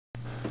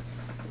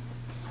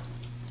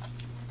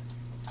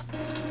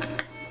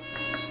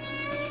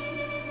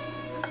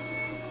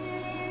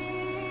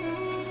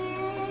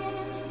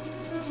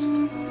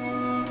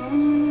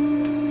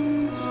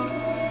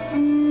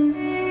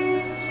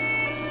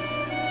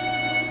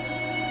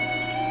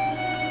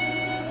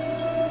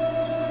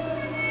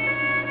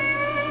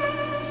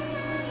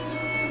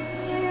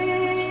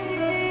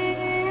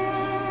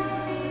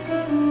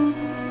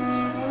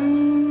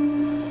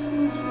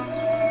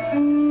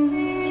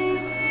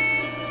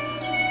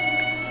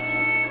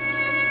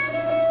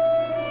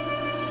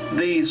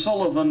The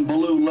Sullivan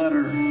Ballou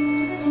letter.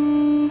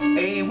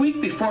 A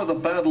week before the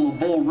Battle of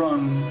Bull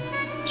Run,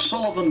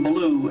 Sullivan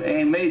Ballou,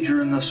 a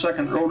major in the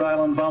 2nd Rhode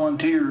Island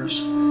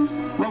Volunteers,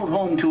 wrote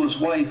home to his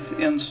wife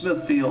in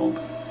Smithfield.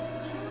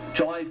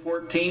 July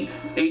 14,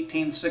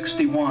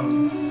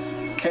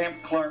 1861, Camp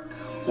Clark,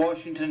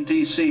 Washington,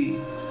 D.C.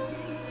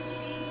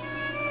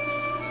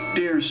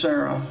 Dear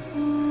Sarah,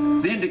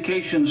 the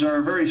indications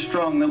are very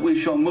strong that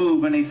we shall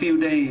move in a few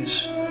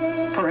days,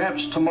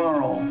 perhaps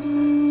tomorrow,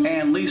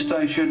 and lest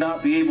I should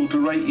not be able to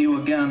write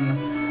you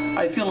again,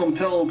 I feel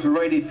impelled to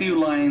write a few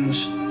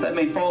lines that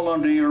may fall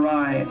under your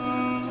eye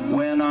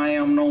when I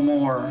am no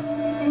more.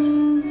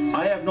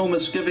 I have no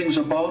misgivings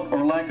about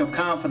or lack of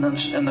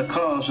confidence in the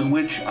cause in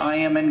which I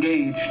am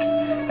engaged,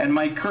 and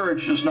my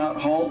courage does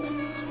not halt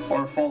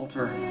or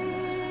falter.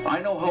 I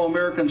know how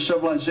American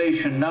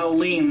civilization now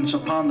leans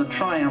upon the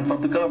triumph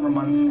of the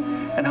government,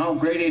 and how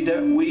great a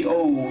debt we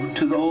owe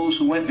to those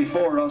who went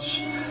before us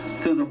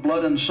through the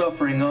blood and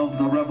suffering of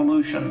the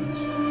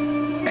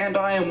Revolution. And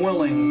I am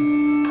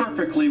willing,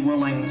 perfectly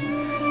willing,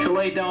 to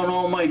lay down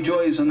all my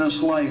joys in this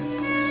life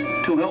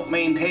to help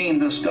maintain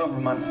this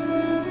government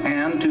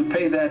and to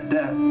pay that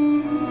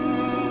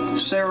debt.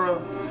 Sarah,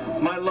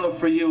 my love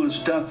for you is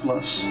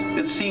deathless.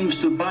 It seems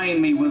to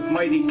bind me with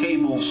mighty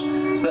cables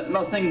that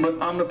nothing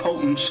but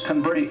omnipotence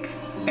can break.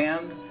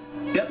 And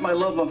yet my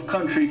love of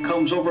country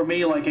comes over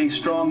me like a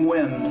strong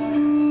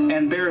wind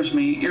and bears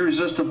me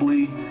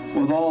irresistibly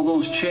with all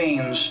those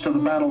chains to the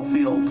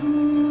battlefield.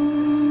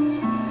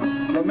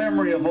 The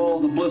memory of all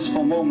the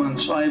blissful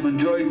moments I have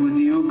enjoyed with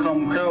you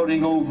come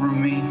crowding over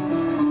me,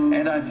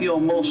 and I feel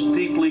most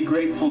deeply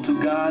grateful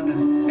to God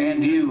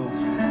and you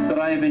that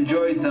I have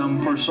enjoyed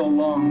them for so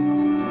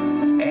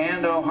long,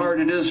 and how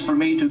hard it is for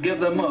me to give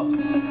them up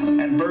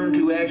and burn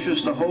to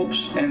ashes the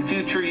hopes and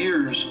future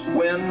years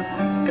when,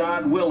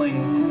 God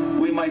willing,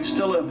 we might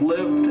still have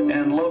lived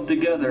and loved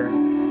together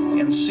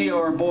and see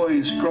our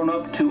boys grown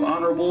up to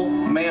honorable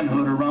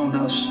manhood around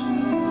us.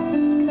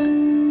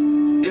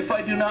 If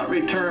I do not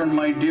return,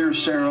 my dear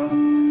Sarah,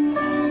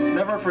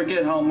 never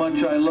forget how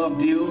much I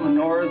loved you,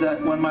 nor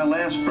that when my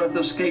last breath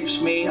escapes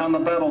me on the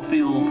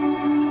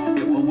battlefield,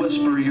 it will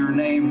whisper your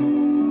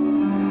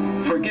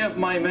name. Forgive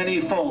my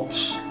many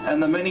faults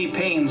and the many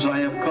pains I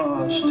have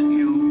caused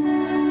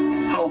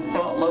you. How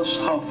thoughtless,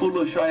 how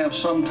foolish I have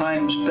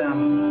sometimes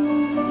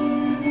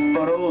been.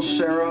 But oh,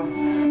 Sarah,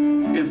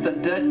 if the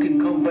dead can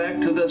come back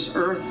to this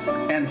earth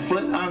and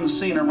flit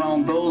unseen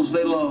around those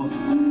they love,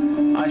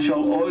 I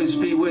shall always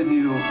be with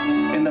you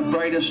in the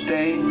brightest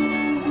day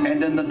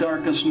and in the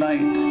darkest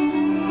night.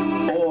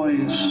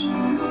 Always,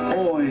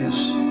 always.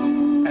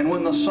 And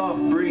when the soft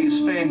breeze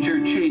fans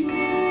your cheek,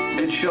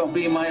 it shall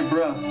be my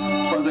breath,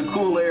 or the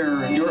cool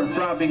air your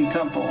throbbing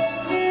temple.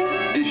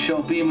 It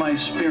shall be my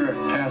spirit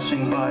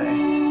passing by.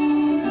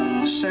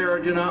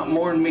 Sarah, do not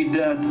mourn me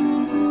dead.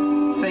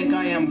 Think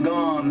I am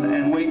gone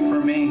and wait for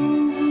me,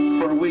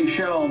 for we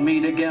shall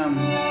meet again.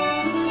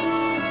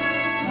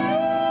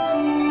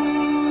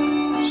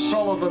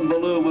 Sullivan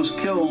Ballou was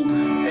killed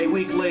a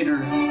week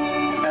later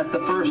at the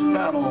first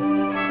battle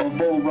of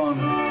Bull Run.